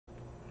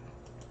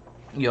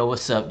Yo,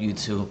 what's up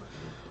YouTube?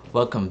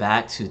 Welcome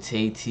back to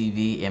Tay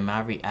TV. In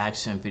my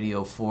reaction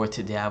video for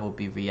today, I will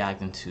be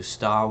reacting to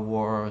Star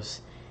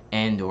Wars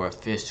Andor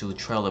official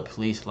trailer.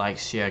 Please like,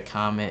 share,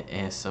 comment,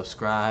 and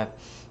subscribe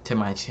to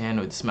my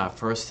channel. This is my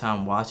first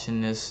time watching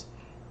this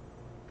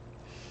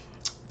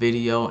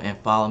video, and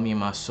follow me on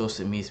my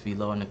social medias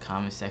below in the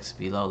comment section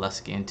below. Let's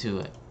get into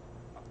it.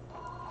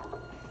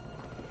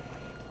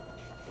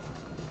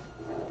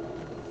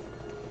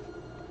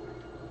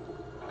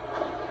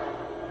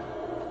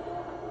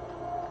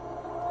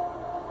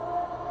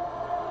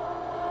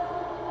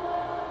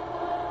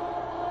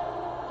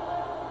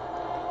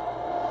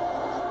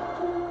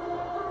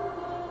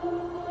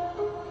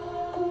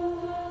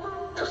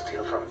 To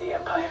steal from the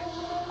Empire.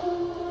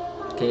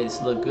 Okay,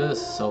 this look good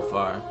so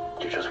far.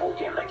 You just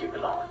walk in like you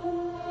belong.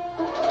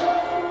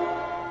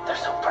 They're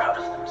so proud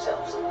of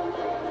themselves.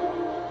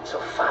 So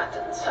fat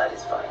and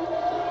satisfied.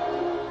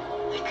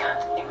 They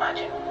can't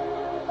imagine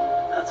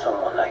that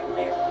someone like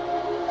me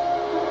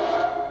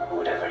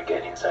would ever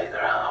get inside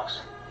their house.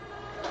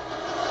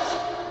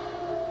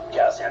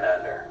 Cassian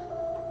Andor.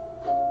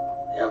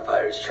 The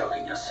Empire is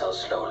choking us so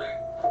slowly.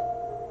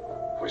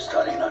 We're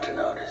starting not to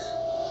notice.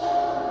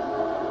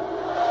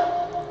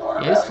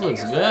 Yeah, this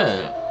looks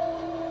good.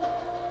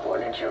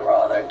 Wouldn't you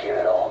rather give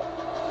it all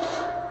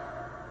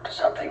to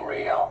something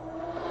real?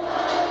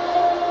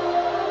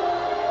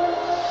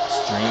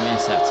 Streaming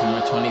September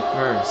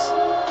 21st.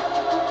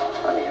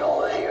 I need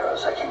all the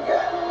heroes I can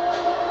get.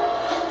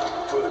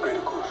 For the greater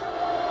good.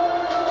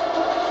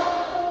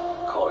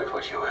 Call it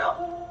what you will.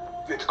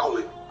 Let's call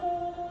it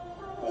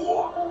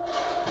war.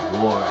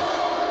 War.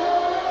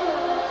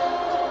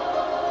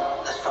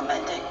 There's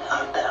fermenting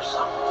out there,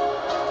 son.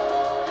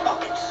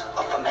 Pockets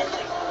of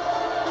fermenting.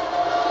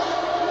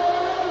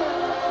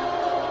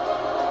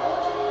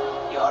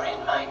 You're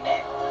in my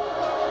net.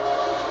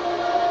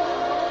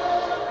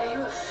 Are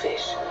you a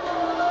fish?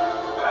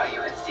 Or are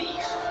you a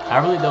thief? I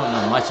really don't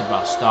know much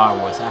about Star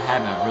Wars. I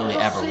haven't really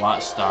ever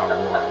watched Star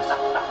Wars.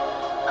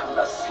 I'm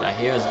not sleeping. I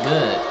hear it's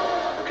good.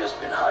 I've just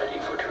been hiding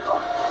for too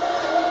long.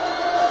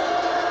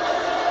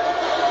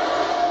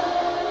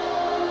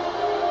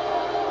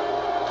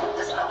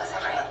 As long as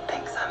everyone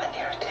thinks I'm an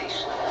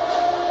irritation,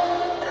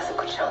 there's a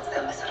good chance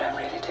they'll miss what I'm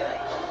really doing.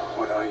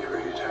 What are you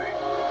really doing?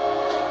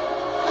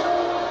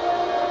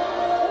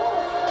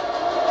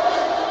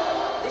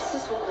 This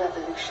is what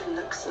revolution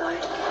looks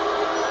like.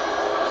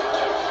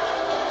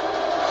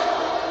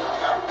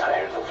 I'm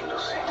tired of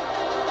losing.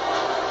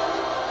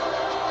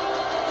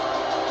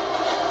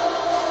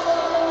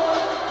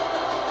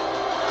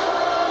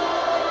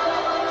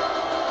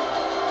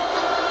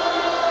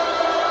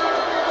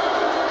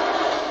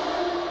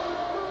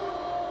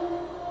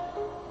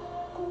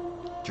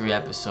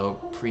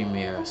 Three-episode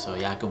premiere, so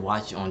y'all can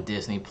watch it on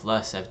Disney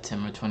Plus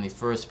September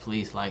 21st.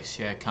 Please like,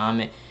 share,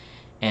 comment,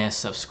 and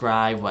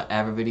subscribe.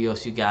 Whatever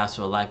videos you guys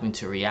would like me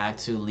to react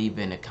to, leave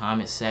it in the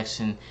comment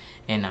section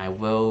and I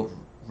will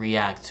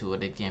react to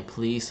it. Again,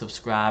 please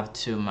subscribe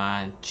to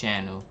my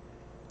channel.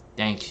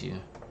 Thank you.